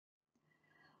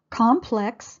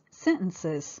Complex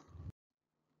sentences.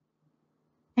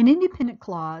 An independent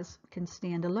clause can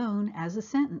stand alone as a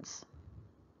sentence.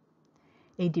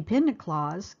 A dependent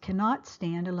clause cannot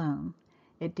stand alone.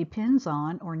 It depends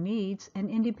on or needs an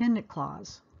independent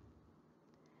clause.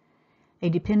 A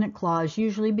dependent clause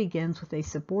usually begins with a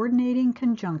subordinating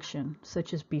conjunction,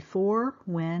 such as before,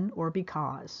 when, or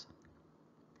because.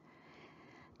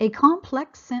 A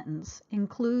complex sentence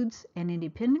includes an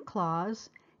independent clause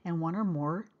and one or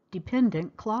more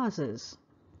dependent clauses.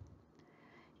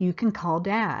 You can call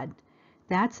Dad.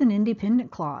 That's an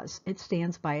independent clause. It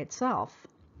stands by itself.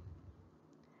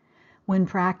 When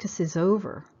practice is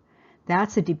over,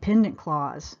 that's a dependent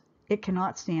clause. It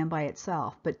cannot stand by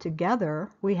itself, but together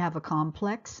we have a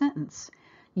complex sentence.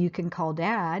 You can call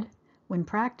Dad when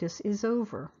practice is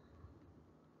over.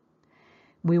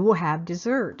 We will have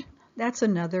dessert. That's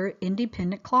another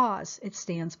independent clause. It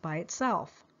stands by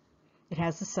itself. It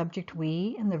has the subject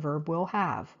we and the verb will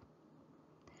have.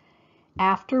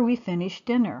 After we finish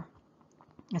dinner.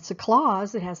 It's a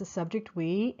clause that has the subject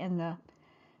we and the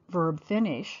verb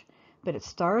finish, but it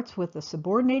starts with the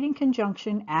subordinating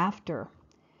conjunction after.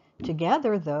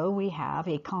 Together, though, we have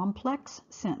a complex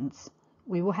sentence.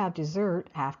 We will have dessert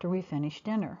after we finish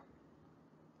dinner.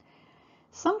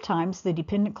 Sometimes the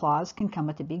dependent clause can come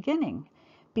at the beginning,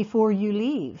 before you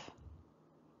leave.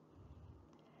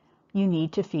 You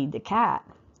need to feed the cat.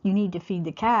 You need to feed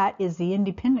the cat is the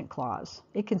independent clause.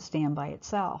 It can stand by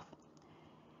itself.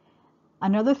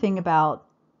 Another thing about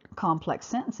complex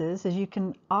sentences is you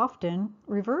can often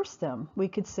reverse them. We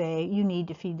could say, you need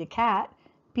to feed the cat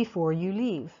before you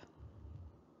leave.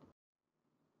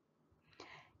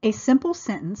 A simple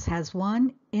sentence has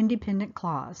one independent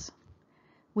clause.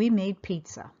 We made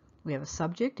pizza. We have a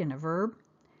subject and a verb.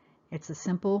 It's a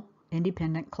simple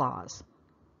independent clause.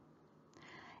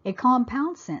 A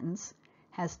compound sentence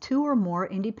has two or more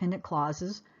independent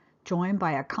clauses joined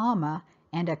by a comma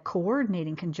and a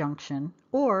coordinating conjunction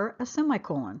or a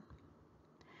semicolon.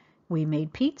 We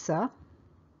made pizza,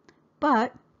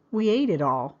 but we ate it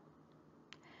all.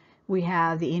 We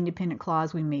have the independent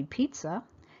clause we made pizza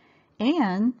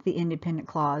and the independent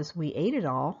clause we ate it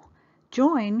all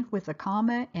joined with a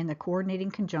comma and the coordinating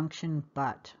conjunction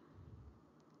but.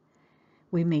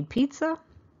 We made pizza,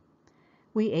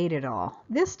 we ate it all.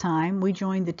 This time we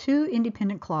joined the two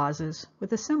independent clauses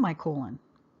with a semicolon.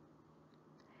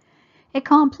 A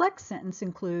complex sentence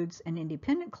includes an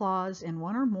independent clause and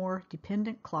one or more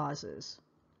dependent clauses.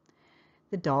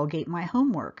 The dog ate my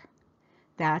homework.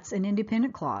 That's an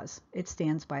independent clause. It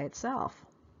stands by itself.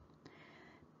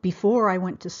 Before I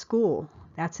went to school.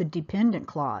 That's a dependent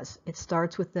clause. It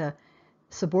starts with the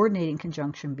subordinating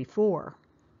conjunction before.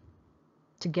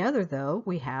 Together, though,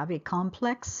 we have a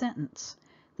complex sentence.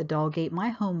 The dog ate my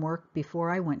homework before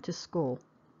I went to school.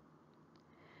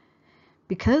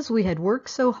 Because we had worked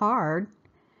so hard,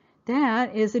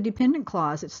 that is a dependent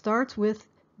clause. It starts with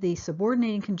the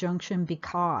subordinating conjunction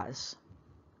because.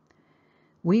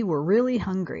 We were really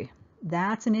hungry.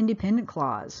 That's an independent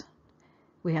clause.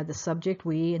 We have the subject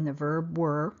we and the verb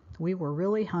were. We were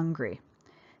really hungry.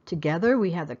 Together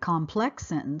we have the complex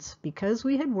sentence. Because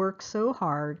we had worked so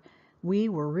hard, we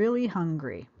were really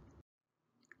hungry.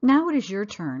 Now it is your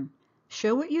turn.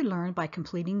 Show what you learned by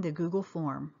completing the Google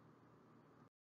form.